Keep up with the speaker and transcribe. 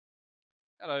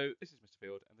Hello, this is Mr.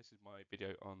 Field, and this is my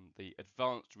video on the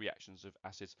advanced reactions of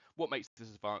acids. What makes this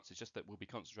advanced is just that we'll be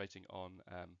concentrating on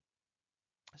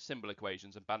symbol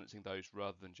equations and balancing those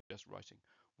rather than just writing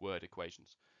word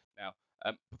equations. Now,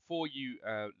 before you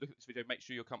look at this video, make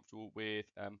sure you're comfortable with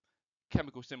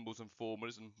chemical symbols and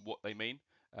formulas and what they mean,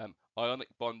 ionic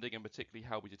bonding and particularly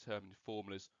how we determine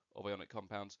formulas of ionic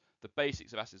compounds, the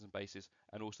basics of acids and bases,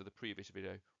 and also the previous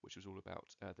video which was all about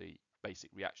the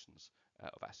basic reactions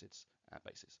of acids and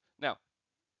bases. Now,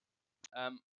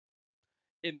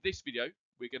 in this video,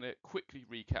 we're going to quickly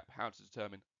recap how to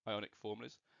determine ionic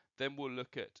formulas. Then we'll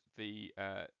look at the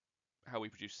how we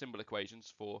produce symbol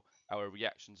equations for our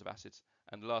reactions of acids.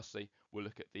 And lastly, we'll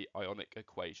look at the ionic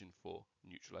equation for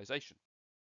neutralisation.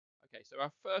 Okay, so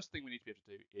our first thing we need to be able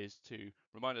to do is to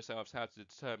remind ourselves how to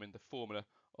determine the formula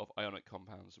of ionic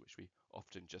compounds, which we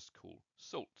often just call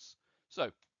salts.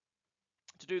 So,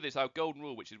 to do this, our golden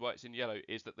rule, which is why it's in yellow,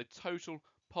 is that the total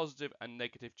positive and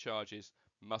negative charges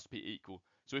must be equal.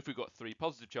 So if we've got 3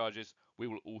 positive charges, we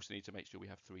will also need to make sure we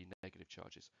have 3 negative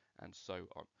charges, and so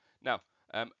on. Now,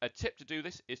 a tip to do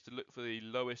this is to look for the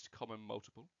lowest common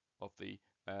multiple of the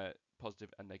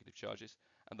positive and negative charges.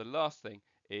 And the last thing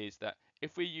is that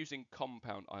if we're using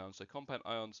compound ions, so compound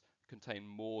ions contain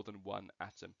more than one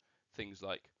atom, things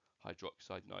like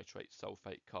hydroxide, nitrate,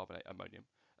 sulfate, carbonate, ammonium,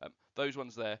 those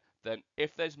ones there, then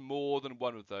if there's more than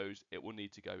one of those, it will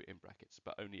need to go in brackets,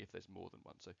 but only if there's more than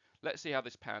one. So let's see how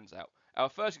this pans out. Our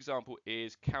first example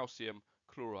is calcium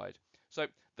chloride. So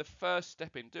the first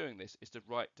step in doing this is to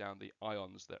write down the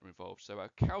ions that are involved. So our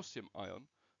calcium ion,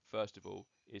 first of all,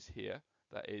 is here.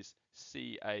 That is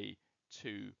Ca2+.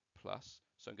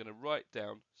 So I'm going to write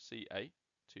down Ca2+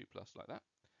 like that.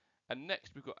 And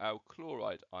next we've got our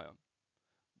chloride ion,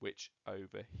 which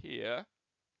over here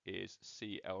is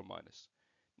Cl-.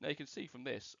 Now you can see from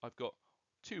this I've got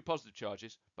 2 positive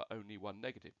charges but only 1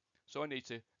 negative. So I need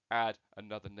to add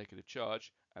another negative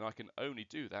charge, and I can only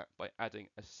do that by adding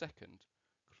a second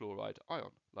chloride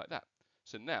ion like that.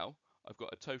 So now I've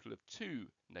got a total of 2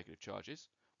 negative charges,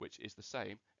 which is the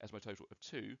same as my total of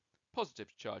 2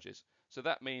 positive charges. So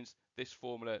that means this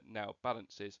formula now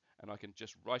balances, and I can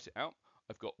just write it out.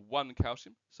 I've got 1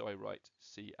 calcium, so I write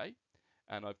Ca,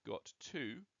 and I've got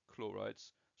 2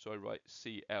 chlorides, so I write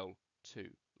Cl2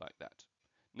 like that.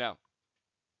 Now,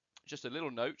 just a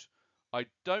little note, I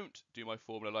don't do my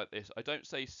formula like this. I don't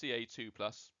say Ca2+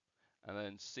 and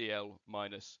then Cl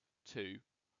minus 2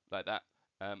 like that.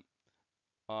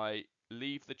 I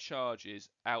leave the charges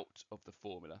out of the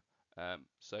formula.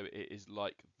 So it is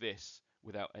like this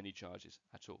without any charges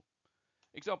at all.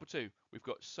 Example 2, we've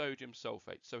got sodium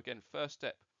sulfate. So again, first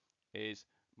step is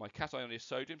my cation is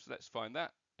sodium, so let's find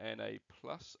that. Na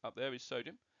plus up there is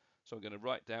sodium. So I'm going to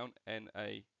write down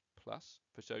Na plus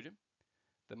for sodium.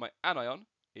 Then my anion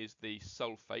is the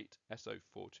sulfate, SO4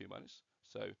 2-.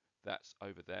 So that's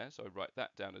over there. So I write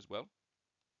that down as well.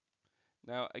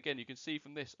 Now again, you can see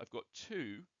from this I've got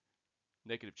 2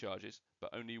 negative charges,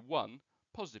 but only 1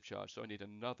 positive charge. So I need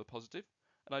another positive,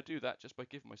 and I do that just by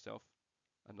giving myself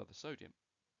another sodium.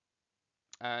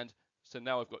 And so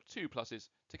now I've got 2 pluses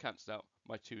to cancel out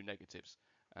my 2 negatives.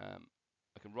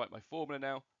 I can write my formula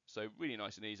now, so really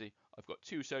nice and easy. I've got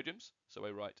 2 sodiums, so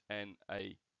I write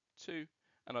Na2,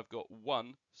 and I've got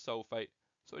 1 sulfate,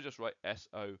 so I just write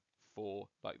SO4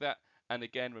 like that. And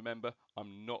again, remember,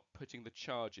 I'm not putting the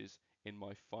charges in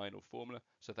my final formula,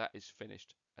 so that is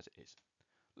finished as it is.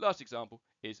 Last example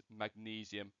is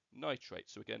magnesium nitrate.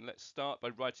 So again, let's start by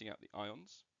writing out the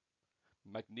ions.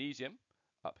 Magnesium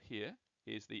up here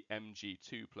is the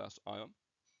Mg2+ ion.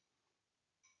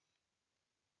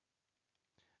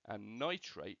 And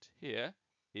nitrate here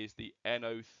is the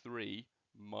NO3-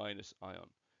 ion.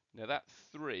 Now that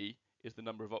 3 is the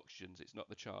number of oxygens, it's not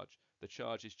the charge. The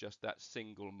charge is just that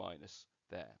single minus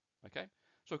there. Okay,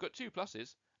 so I've got 2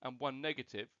 pluses and 1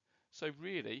 negative. So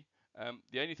really,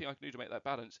 the only thing I can do to make that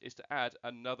balance is to add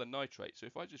another nitrate. So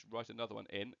if I just write another one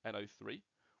in, NO3,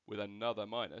 with another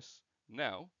minus,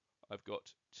 now I've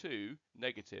got 2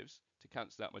 negatives to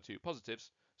cancel out my 2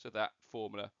 positives, so that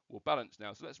formula will balance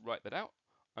now. So let's write that out.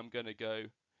 I'm going to go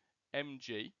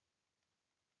Mg,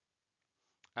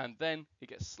 and then it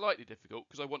gets slightly difficult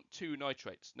because I want 2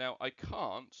 nitrates. Now I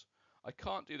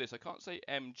can't do this. I can't say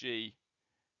MgNO3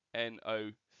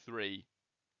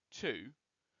 2,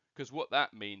 because what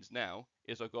that means now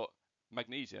is I've got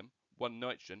magnesium, 1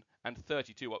 nitrogen, and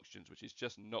 32 oxygens, which is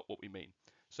just not what we mean.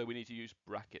 So we need to use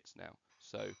brackets now.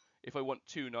 So if I want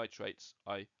 2 nitrates,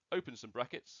 I open some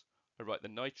brackets, I write the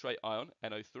nitrate ion,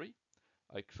 NO3,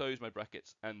 I close my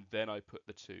brackets, and then I put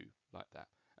the 2 like that.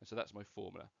 And so that's my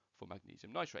formula for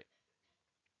magnesium nitrate.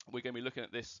 We're going to be looking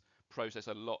at this process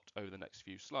a lot over the next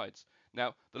few slides.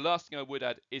 Now, the last thing I would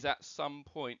add is at some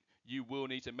point you will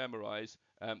need to memorize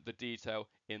the detail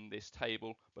in this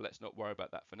table, but let's not worry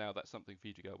about that for now. That's something for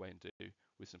you to go away and do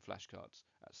with some flashcards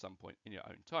at some point in your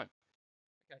own time.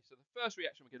 Okay, so the first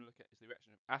reaction we're going to look at is the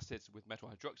reaction of acids with metal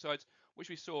hydroxides, which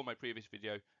we saw in my previous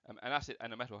video. An acid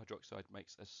and a metal hydroxide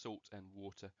makes a salt and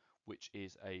water, which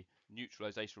is a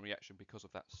neutralisation reaction because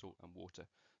of that salt and water.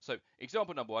 So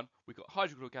example number one, we've got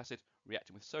hydrochloric acid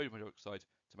reacting with sodium hydroxide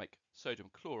to make sodium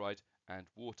chloride and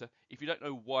water. If you don't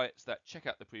know why it's that, check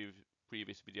out the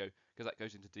previous video because that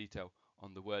goes into detail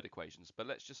on the word equations. But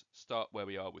let's just start where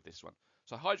we are with this one.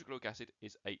 So hydrochloric acid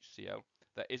is HCl.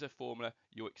 That is a formula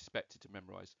you're expected to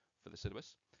memorize for the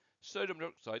syllabus. Sodium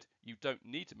hydroxide, you don't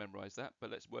need to memorize that, but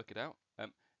let's work it out.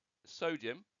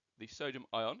 Sodium, the sodium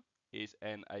ion is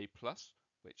Na+,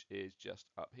 which is just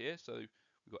up here. So we've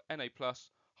got Na+,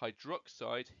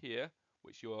 hydroxide here,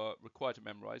 which you are required to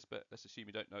memorize, but let's assume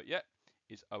you don't know it yet,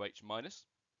 is OH-.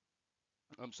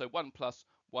 So 1 plus,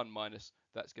 1 minus,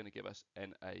 that's going to give us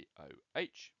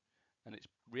NaOH. And it's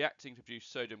reacting to produce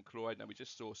sodium chloride. Now we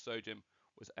just saw sodium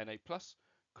was Na+.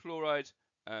 Chloride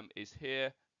is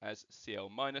here as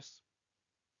Cl-.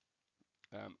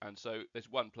 And so there's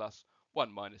 1 plus,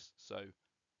 1 minus, so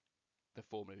the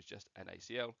formula is just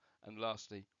NaCl. And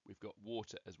lastly, we've got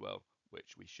water as well,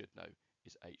 which we should know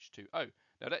is H2O.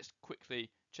 Now let's quickly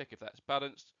check if that's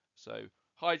balanced. So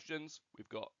hydrogens, we've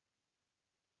got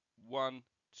 1,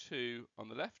 2 on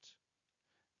the left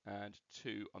and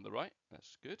 2 on the right.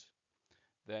 That's good.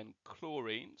 Then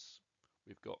chlorines,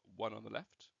 we've got 1 on the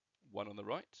left, 1 on the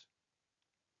right.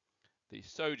 The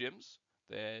sodiums,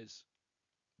 there's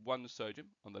 1 sodium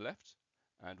on the left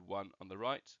and 1 on the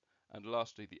right. And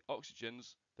lastly, the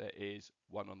oxygens, there is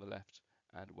 1 on the left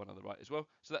and 1 on the right as well.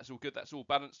 So that's all good, that's all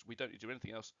balanced. We don't need to do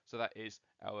anything else. So that is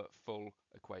our full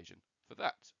equation for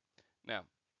that. Now,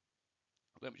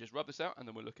 let me just rub this out and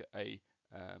then we'll look at a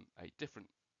different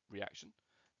reaction.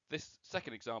 This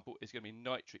second example is going to be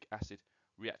nitric acid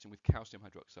reacting with calcium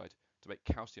hydroxide to make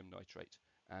calcium nitrate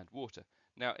and water.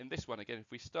 Now in this one again,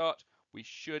 if we start, we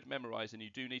should memorize, and you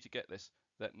do need to get this,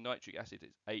 that nitric acid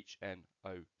is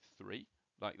HNO3,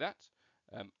 like that.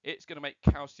 It's going to make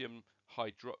calcium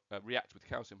react with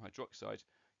calcium hydroxide.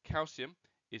 Calcium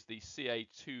is the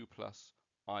Ca2+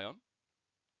 ion,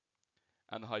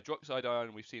 and the hydroxide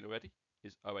ion we've seen already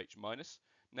is OH-.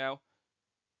 Now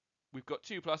we've got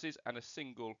 2 pluses and a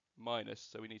single minus,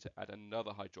 so we need to add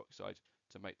another hydroxide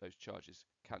to make those charges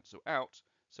cancel out.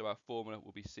 So our formula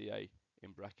will be Ca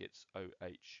in brackets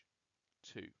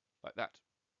OH2, like that.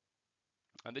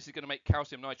 And this is going to make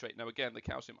calcium nitrate. Now again, the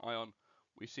calcium ion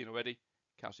we've seen already,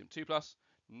 calcium 2+.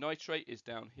 Nitrate is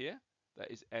down here,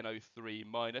 that is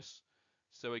NO3-.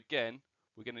 So again,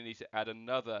 we're going to need to add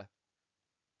another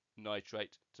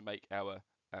nitrate to make our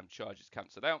charges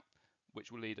cancel out,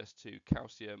 which will lead us to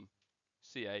calcium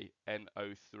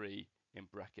CaNO3 in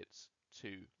brackets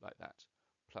 2, like that,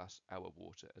 plus our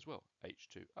water as well,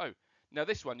 H2O. Now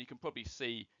this one you can probably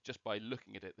see just by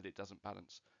looking at it that it doesn't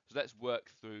balance. So let's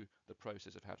work through the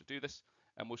process of how to do this.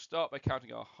 And we'll start by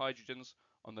counting our hydrogens.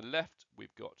 On the left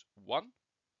we've got 1,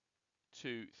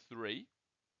 2, 3.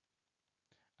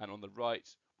 And on the right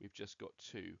we've just got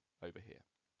 2 over here.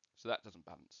 So that doesn't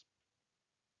balance.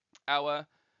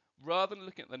 Rather than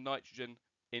looking at the nitrogen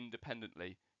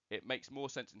independently, it makes more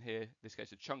sense in here, in this case,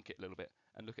 to chunk it a little bit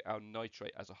and look at our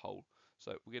nitrate as a whole.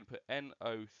 So we're going to put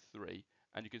NO3,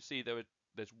 and you can see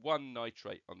there's 1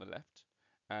 nitrate on the left,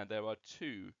 and there are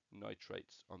 2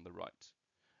 nitrates on the right.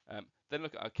 Then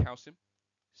look at our calcium,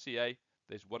 Ca,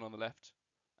 there's 1 on the left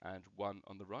and 1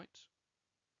 on the right.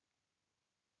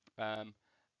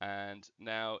 And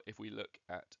now if we look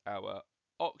at our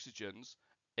oxygens,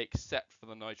 except for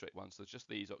the nitrate one, so just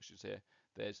these oxygens here,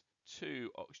 there's 2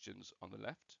 oxygens on the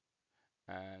left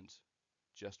and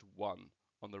just 1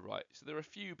 on the right. So there are a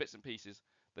few bits and pieces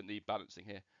that need balancing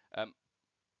here.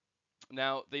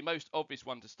 Now the most obvious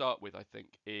one to start with, I think,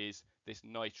 is this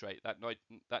nitrate.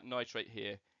 That nitrate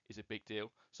here is a big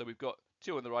deal. So we've got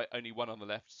 2 on the right, only 1 on the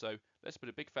left. So let's put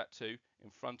a big fat 2 in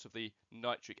front of the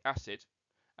nitric acid,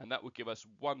 and that will give us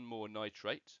 1 more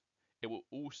nitrate. It will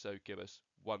also give us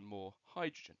 1 more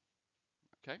hydrogen.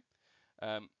 Okay.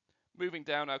 Moving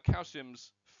down, our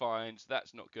calcium's fine, so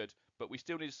that's not good, but we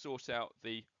still need to sort out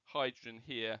the hydrogen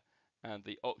here and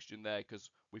the oxygen there because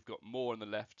we've got more on the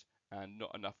left and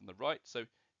not enough on the right. So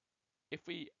if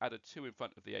we add a 2 in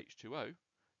front of the H2O,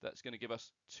 that's going to give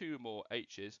us 2 more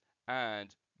H's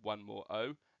and 1 more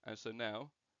O, and so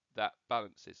now that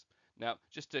balances. Now,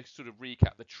 just to sort of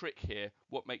recap the trick here,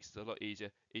 what makes it a lot easier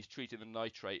is treating the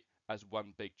nitrate as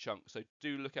one big chunk. So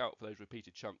do look out for those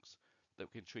repeated chunks. that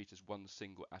we can treat as one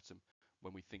single atom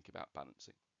when we think about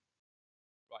balancing.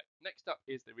 Right, next up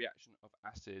is the reaction of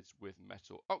acids with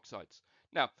metal oxides.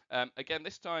 Now, again,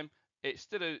 this time it's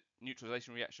still a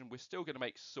neutralisation reaction. We're still going to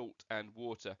make salt and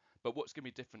water, but what's going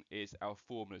to be different is our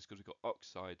formulas, because we've got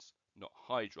oxides, not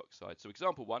hydroxides. So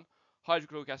example 1,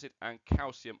 hydrochloric acid and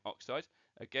calcium oxide.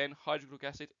 Again, hydrochloric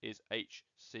acid is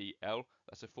HCl.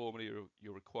 That's a formula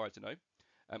you're required to know.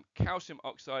 Calcium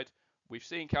oxide, we've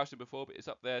seen calcium before, but it's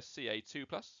up there, Ca2+.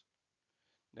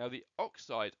 Now the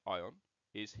oxide ion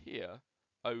is here,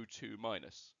 O2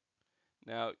 minus.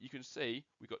 Now you can see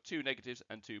we've got 2 negatives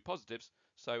and 2 positives,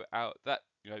 so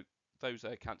those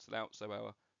cancel out, so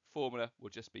our formula will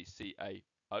just be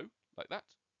CaO, like that.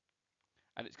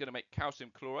 And it's going to make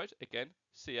calcium chloride. Again,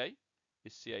 Ca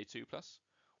is Ca2+.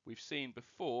 We've seen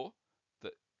before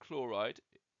that chloride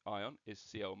ion is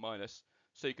Cl minus,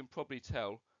 so you can probably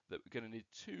tell that we're going to need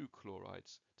 2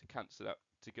 chlorides to cancel out,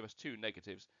 to give us 2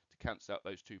 negatives to cancel out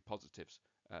those 2 positives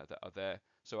that are there.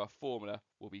 So our formula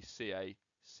will be CaCl2,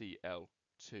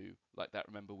 like that.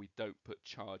 Remember, we don't put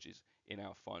charges in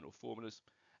our final formulas,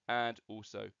 and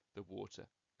also the water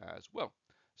as well.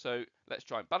 So let's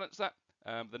try and balance that.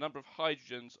 The number of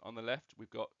hydrogens on the left, we've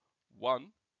got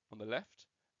 1 on the left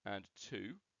and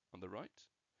 2 on the right.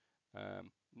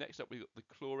 Next up, we've got the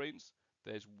chlorines.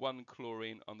 There's 1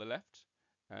 chlorine on the left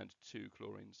and 2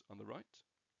 chlorines on the right.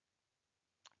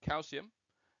 Calcium,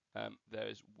 there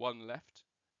is 1 left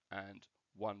and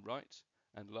 1 right.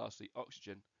 And lastly,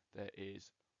 oxygen, there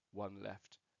is 1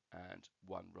 left and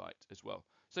 1 right as well.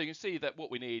 So you can see that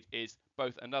what we need is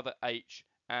both another H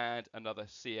and another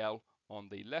Cl on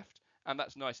the left, and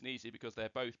that's nice and easy because they're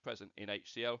both present in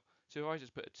HCl. So if I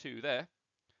just put a 2 there,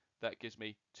 that gives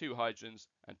me 2 hydrogens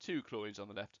and 2 chlorines on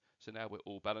the left. So now we're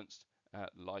all balanced.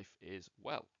 Life is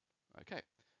well. Okay,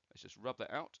 let's just rub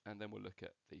that out, and then we'll look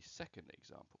at the second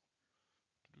example.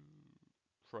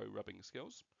 Pro rubbing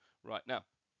skills. Right, now,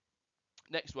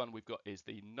 next one we've got is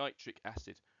the nitric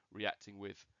acid reacting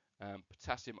with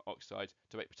potassium oxide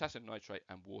to make potassium nitrate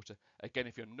and water. Again,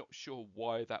 if you're not sure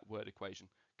why that word equation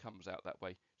comes out that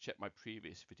way, check my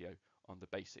previous video on the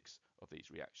basics of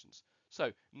these reactions.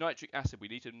 So nitric acid, we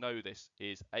need to know this,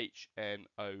 is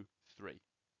HNO3.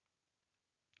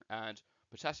 And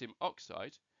potassium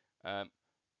oxide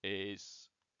is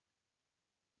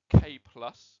K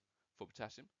plus for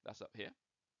potassium, that's up here.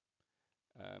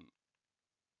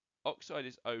 Oxide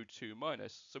is O2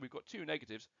 minus, so we've got 2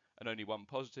 negatives and only 1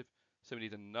 positive, so we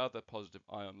need another positive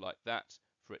ion like that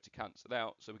for it to cancel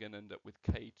out, so we're going to end up with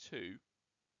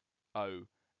K2O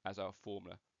as our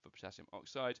formula for potassium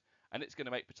oxide, and it's going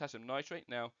to make potassium nitrate.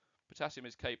 Now potassium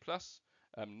is K plus,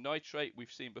 nitrate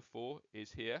we've seen before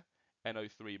is here,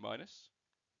 NO3 minus.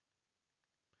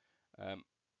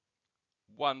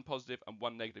 1 positive and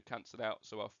 1 negative cancel out,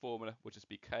 so our formula will just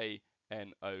be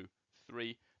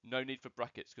KNO3. No need for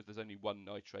brackets because there's only 1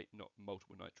 nitrate, not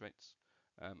multiple nitrates.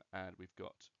 And we've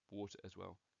got water as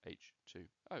well,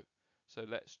 H2O. So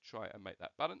let's try and make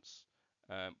that balance.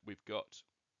 We've got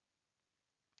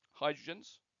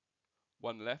hydrogens,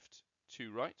 1 left,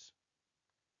 2 right.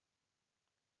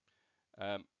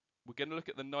 We're going to look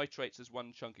at the nitrates as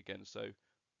one chunk again. So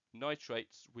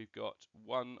nitrates, we've got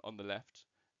 1 on the left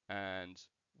and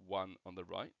 1 on the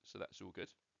right, so that's all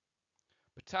good.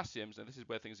 Potassiums, and this is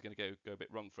where things are going to go a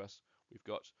bit wrong for us. We've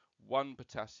got 1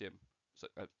 potassium,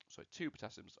 sorry, 2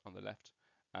 potassiums on the left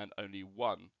and only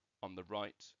 1 on the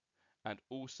right, and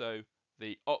also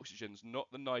the oxygens,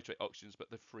 not the nitrate oxygens, but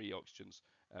the free oxygens.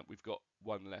 We've got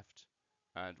 1 left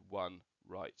and 1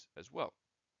 right as well.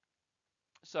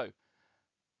 So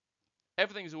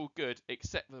everything's all good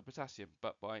except for the potassium,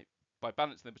 but by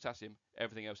balancing the potassium,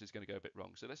 everything else is going to go a bit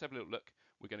wrong. So let's have a little look.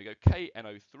 We're going to go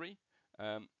KNO3.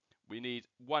 We need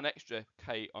 1 extra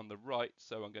K on the right,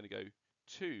 so I'm going to go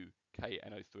 2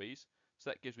 KNO3s. So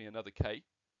that gives me another K,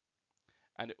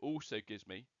 and it also gives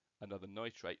me another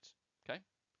nitrate. Okay.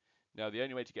 Now the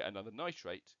only way to get another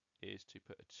nitrate is to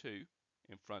put a 2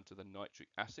 in front of the nitric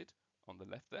acid on the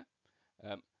left there.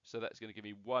 So that's going to give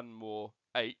me 1 more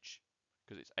H,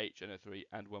 because it's HNO3,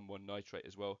 and 1 more nitrate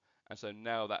as well. And so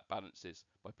now that balances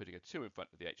by putting a 2 in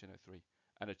front of the HNO3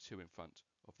 and a 2 in front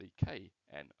of the KNO3.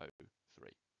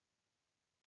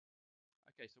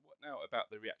 Okay, so what now about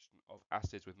the reaction of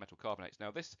acids with metal carbonates? Now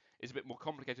this is a bit more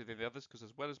complicated than the others because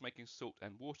as well as making salt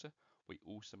and water, we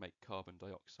also make carbon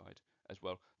dioxide as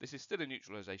well. This is still a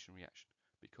neutralisation reaction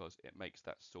because it makes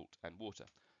that salt and water.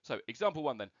 So example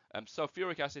 1 then,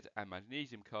 sulfuric acid and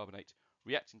magnesium carbonate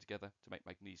reacting together to make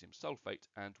magnesium sulfate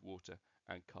and water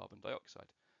and carbon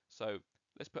dioxide. So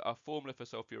let's put our formula for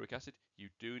sulfuric acid. You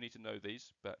do need to know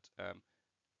these, but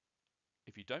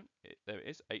If you don't, there it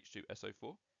is,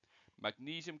 H2SO4.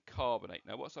 Magnesium carbonate.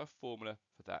 Now, what's our formula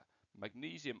for that?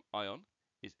 Magnesium ion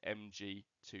is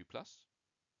Mg2 plus.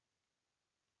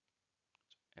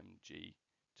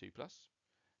 Mg2 plus.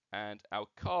 And our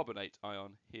carbonate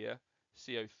ion here,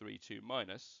 CO3 2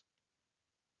 minus.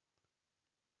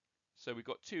 So we've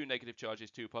got two negative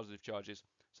charges, two positive charges,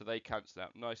 so they cancel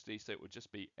out nicely. So it would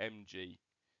just be MgCO3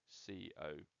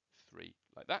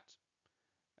 like that.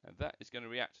 And that is going to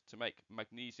react to make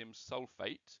magnesium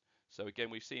sulfate. So again,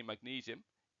 we've seen magnesium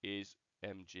is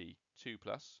Mg2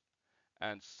 plus,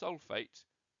 and sulfate,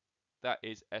 that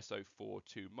is SO4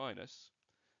 2 minus.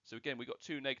 So again, we've got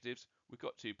two negatives, we've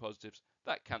got two positives.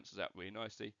 That cancels out really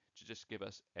nicely to just give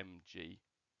us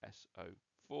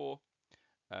MgSO4.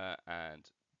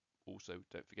 And also,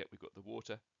 don't forget, we've got the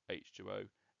water, H2O,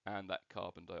 and that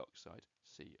carbon dioxide,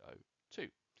 CO2.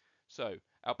 So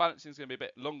our balancing is going to be a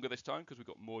bit longer this time because we've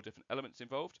got more different elements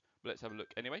involved. But let's have a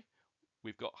look anyway.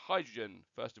 We've got hydrogen,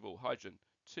 first of all, hydrogen,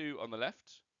 2 on the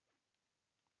left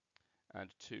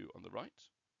and 2 on the right.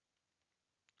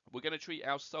 We're going to treat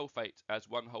our sulfate as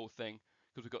one whole thing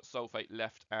because we've got sulfate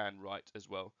left and right as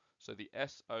well. So the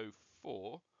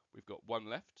SO4, we've got one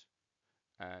left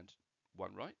and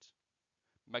one right.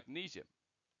 Magnesium,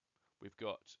 we've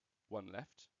got one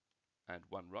left and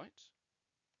one right.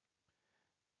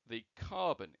 The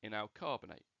carbon in our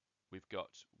carbonate, we've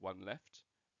got one left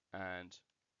and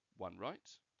one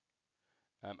right.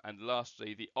 And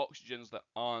lastly, the oxygens that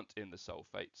aren't in the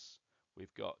sulfates,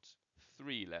 we've got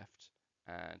 3 left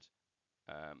and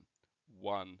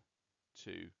 1,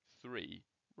 2, 3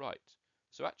 right.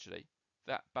 So actually,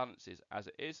 that balances as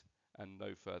it is, and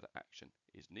no further action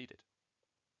is needed.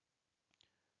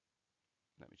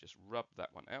 Let me just rub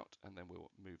that one out, and then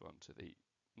we'll move on to the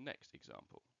next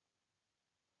example.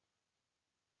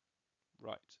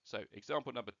 Right, so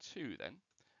example number 2 then.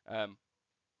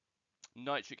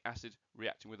 Nitric acid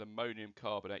reacting with ammonium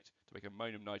carbonate to make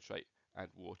ammonium nitrate and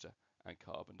water and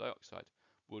carbon dioxide.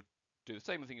 We'll do the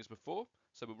same thing as before,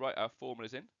 so we'll write our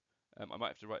formulas in. I might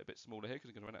have to write a bit smaller here because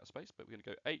I'm going to run out of space, but we're going to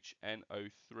go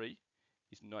HNO3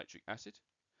 is nitric acid.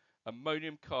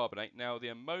 Ammonium carbonate, now the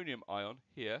ammonium ion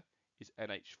here is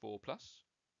NH4+,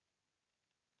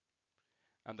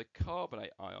 and the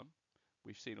carbonate ion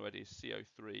we've seen already is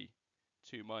CO3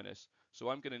 2 minus, so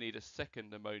I'm going to need a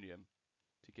second ammonium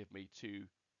to give me two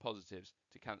positives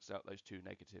to cancel out those two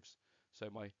negatives. So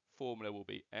my formula will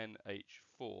be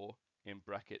NH4 in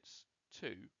brackets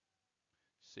 2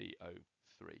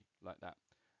 CO3 like that.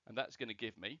 And that's going to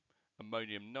give me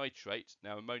ammonium nitrate.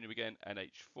 Now ammonium again,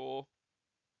 NH4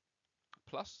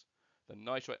 plus. The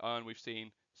nitrate ion we've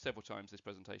seen several times this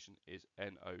presentation is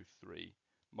NO3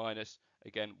 minus.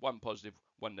 Again, one positive,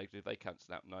 one negative, they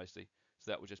cancel out nicely.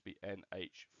 So that will just be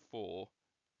NH4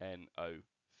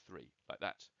 NO3 like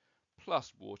that,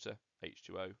 plus water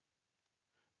H2O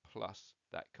plus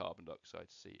that carbon dioxide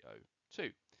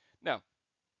CO2. Now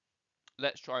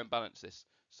let's try and balance this.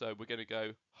 So we're going to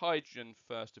go hydrogen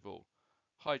first of all.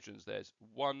 Hydrogens, there's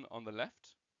 1 on the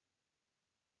left.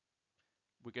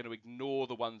 We're going to ignore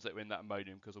the ones that are in that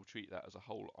ammonium because we'll treat that as a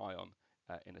whole ion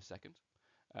in a second.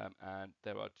 And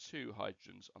there are 2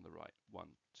 hydrogens on the right,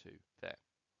 1, 2 there.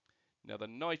 Now the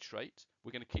nitrate,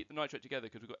 we're going to keep the nitrate together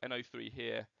because we've got NO3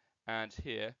 here and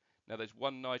here. Now there's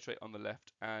 1 nitrate on the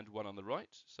left and 1 on the right,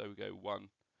 so we go 1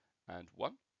 and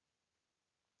 1.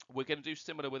 We're going to do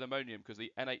similar with ammonium because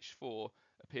the NH4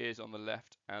 appears on the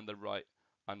left and the right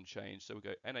unchanged, so we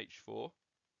go NH4,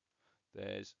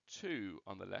 there's 2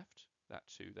 on the left, that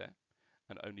 2 there,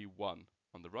 and only 1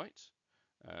 on the right.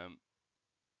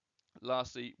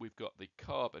 Lastly, we've got the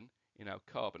carbon in our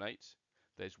carbonate,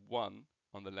 there's 1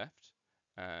 on the left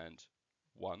and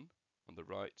 1 on the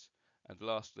right. And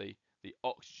lastly, the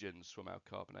oxygens from our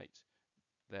carbonate,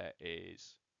 there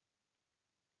is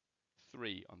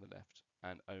 3 on the left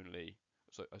and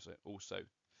also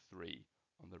 3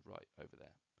 on the right over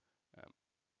there.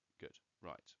 Good.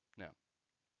 Right. Now,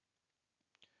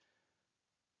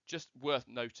 just worth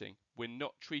noting, we're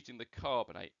not treating the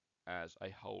carbonate as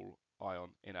a whole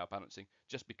ion in our balancing,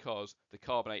 just because the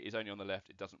carbonate is only on the left,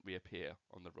 it doesn't reappear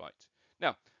on the right.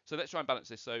 Now, so let's try and balance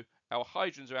this. So our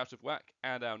hydrogens are out of whack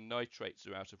and our nitrates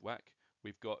are out of whack.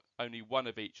 We've got only 1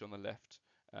 of each on the left,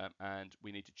 and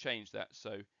we need to change that.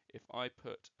 So if I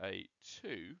put a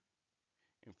 2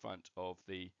 in front of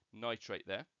the nitrate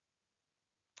there,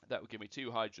 that will give me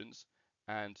 2 hydrogens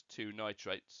and 2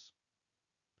 nitrates.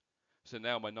 So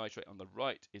now my nitrate on the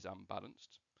right is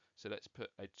unbalanced. So let's put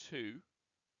a 2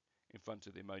 in front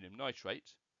of the ammonium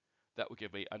nitrate. That will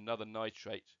give me another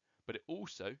nitrate, but it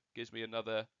also gives me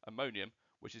another ammonium,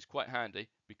 which is quite handy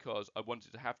because I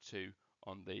wanted to have 2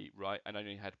 on the right and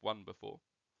only had 1 before.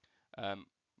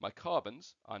 My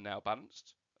carbons are now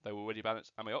balanced. They were already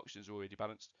balanced, and my oxygens are already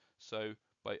balanced. So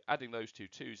by adding those two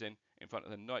 2's in front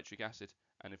of the nitric acid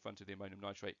and in front of the ammonium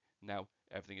nitrate, now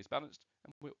everything is balanced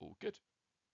and we're all good.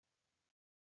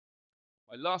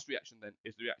 My last reaction then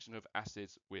is the reaction of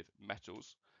acids with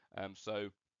metals. So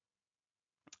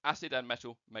acid and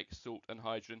metal make salt and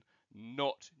hydrogen,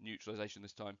 not neutralisation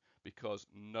this time because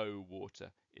no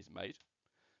water is made.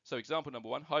 So example number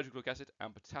 1, hydrochloric acid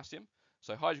and potassium.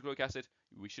 So hydrochloric acid,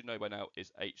 we should know by now,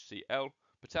 is HCl.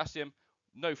 Potassium,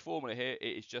 no formula here,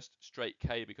 it is just straight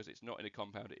K because it's not in a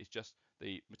compound, it is just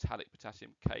the metallic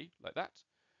potassium K, like that.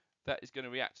 That is going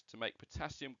to react to make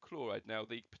potassium chloride. Now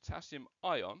the potassium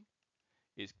ion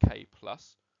is K+.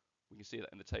 We can see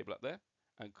that in the table up there.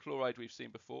 And chloride we've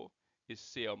seen before is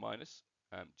Cl-,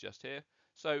 just here.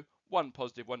 So one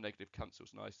positive, one negative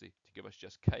cancels nicely to give us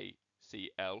just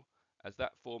KCl as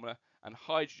that formula. And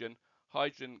hydrogen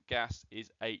gas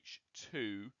is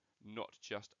H2, not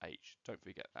just H. Don't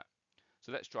forget that.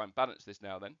 So let's try and balance this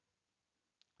now then.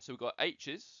 So we've got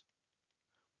H's,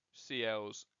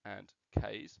 Cl's, and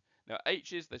K's. Now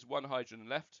H's, there's 1 hydrogen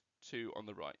left, 2 on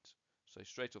the right. So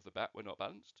straight off the bat, we're not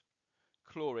balanced.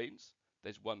 Chlorines,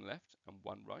 there's 1 left and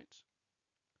 1 right.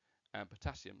 And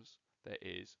potassiums, there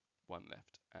is 1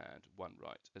 left and 1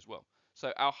 right as well.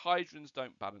 So our hydrogens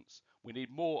don't balance. We need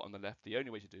more on the left. The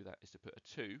only way to do that is to put a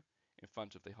 2 in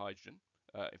front of the hydrogen,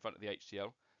 in front of the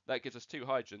HCl. That gives us 2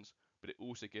 hydrogens, but it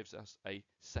also gives us a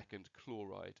second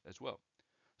chloride as well.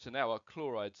 So now our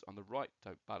chlorides on the right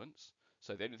don't balance.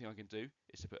 So the only thing I can do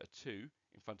is to put a 2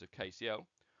 in front of KCl,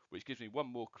 which gives me 1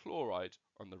 more chloride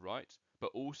on the right,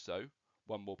 but also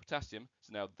 1 more potassium.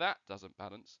 So now that doesn't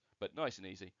balance, but nice and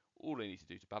easy. All I need to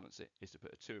do to balance it is to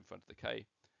put a 2 in front of the K,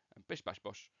 and bish bash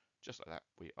bosh, just like that,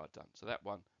 we are done. So that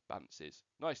one balances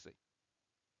nicely.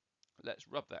 Let's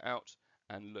rub that out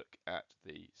and look at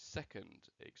the second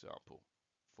example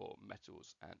for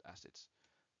metals and acids.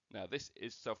 Now this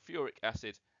is sulfuric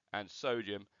acid and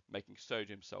sodium, making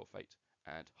sodium sulfate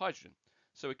and hydrogen.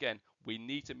 So again, we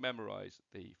need to memorize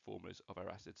the formulas of our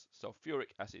acids.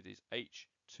 Sulfuric acid is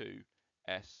H2SO4,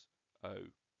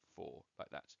 like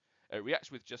that. It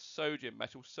reacts with just sodium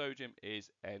metal. Sodium is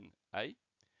Na,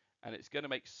 and it's going to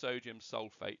make sodium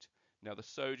sulfate. Now the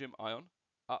sodium ion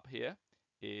up here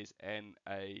is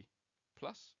Na+.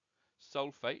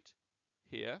 Sulfate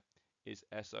here is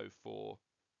SO4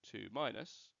 2-.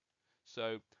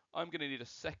 So I'm going to need a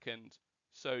second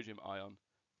sodium ion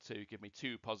to give me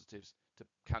 2 positives to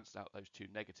cancel out those 2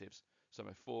 negatives. So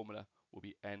my formula will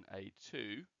be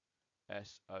Na2SO4,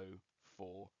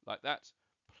 like that,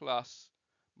 plus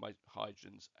my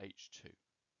hydrogens H2.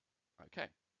 Okay,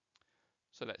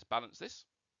 so let's balance this.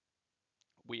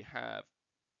 We have,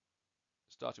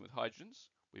 starting with hydrogens,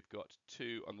 we've got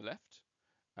 2 on the left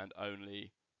and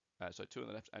only, 2 on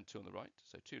the left and 2 on the right.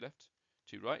 So 2 left,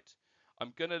 2 right.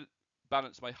 I'm going to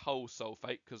balance my whole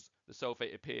sulfate because the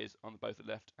sulfate appears on both the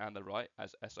left and the right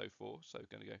as SO4. So I'm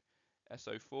going to go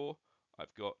SO4.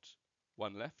 I've got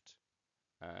 1 left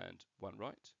and 1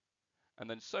 right. And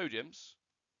then sodiums,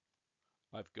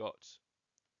 I've got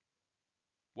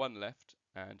 1 left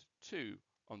and 2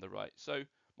 on the right. So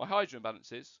my hydrogen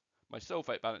balances, my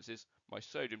sulfate balances, my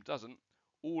sodium doesn't.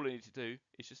 All I need to do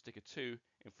is just stick a 2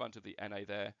 in front of the Na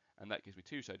there, and that gives me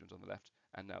 2 sodiums on the left,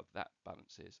 and now that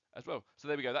balances as well. So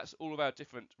there we go. That's all of our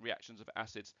different reactions of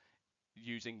acids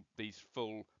using these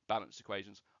full balanced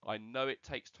equations. I know it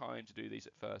takes time to do these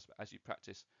at first, but as you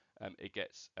practice, it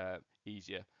gets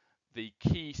easier. The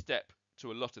key step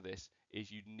to a lot of this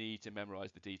is you need to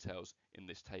memorize the details in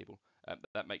this table.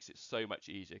 That makes it so much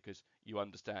easier because you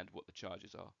understand what the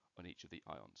charges are on each of the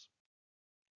ions.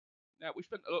 Now, we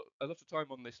spent a lot of time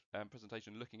on this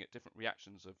presentation looking at different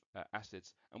reactions of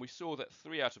acids, and we saw that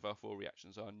 3 out of our 4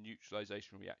 reactions are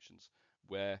neutralization reactions,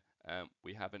 where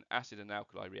we have an acid and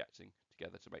alkali reacting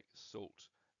together to make salt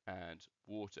and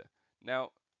water.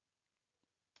 Now,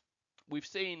 we've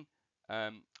seen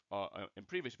in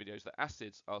previous videos that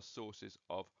acids are sources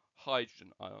of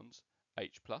hydrogen ions,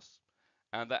 H+,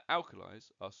 and that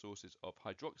alkalis are sources of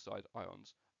hydroxide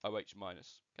ions, OH-.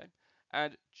 Okay?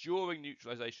 And during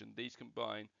neutralization, these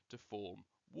combine to form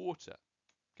water.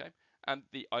 Okay? And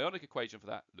the ionic equation for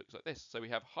that looks like this. So we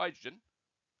have hydrogen,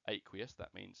 aqueous,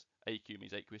 that means AQ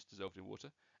means aqueous, dissolved in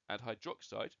water, and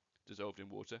hydroxide, dissolved in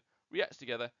water, reacts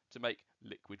together to make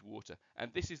liquid water.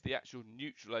 And this is the actual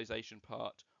neutralization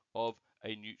part of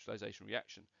a neutralization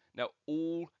reaction. Now,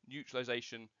 all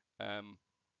neutralization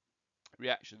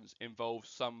reactions involve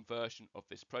some version of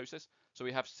this process. So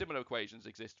we have similar equations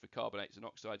exist for carbonates and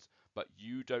oxides, but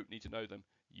you don't need to know them.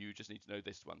 you just need to know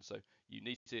this one. So you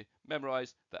need to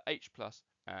memorize that H plus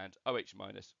and OH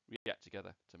minus react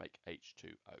together to make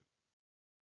H2O.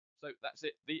 So that's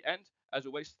it, the end. As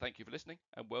always, thank you for listening,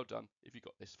 and well done if you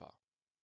got this far.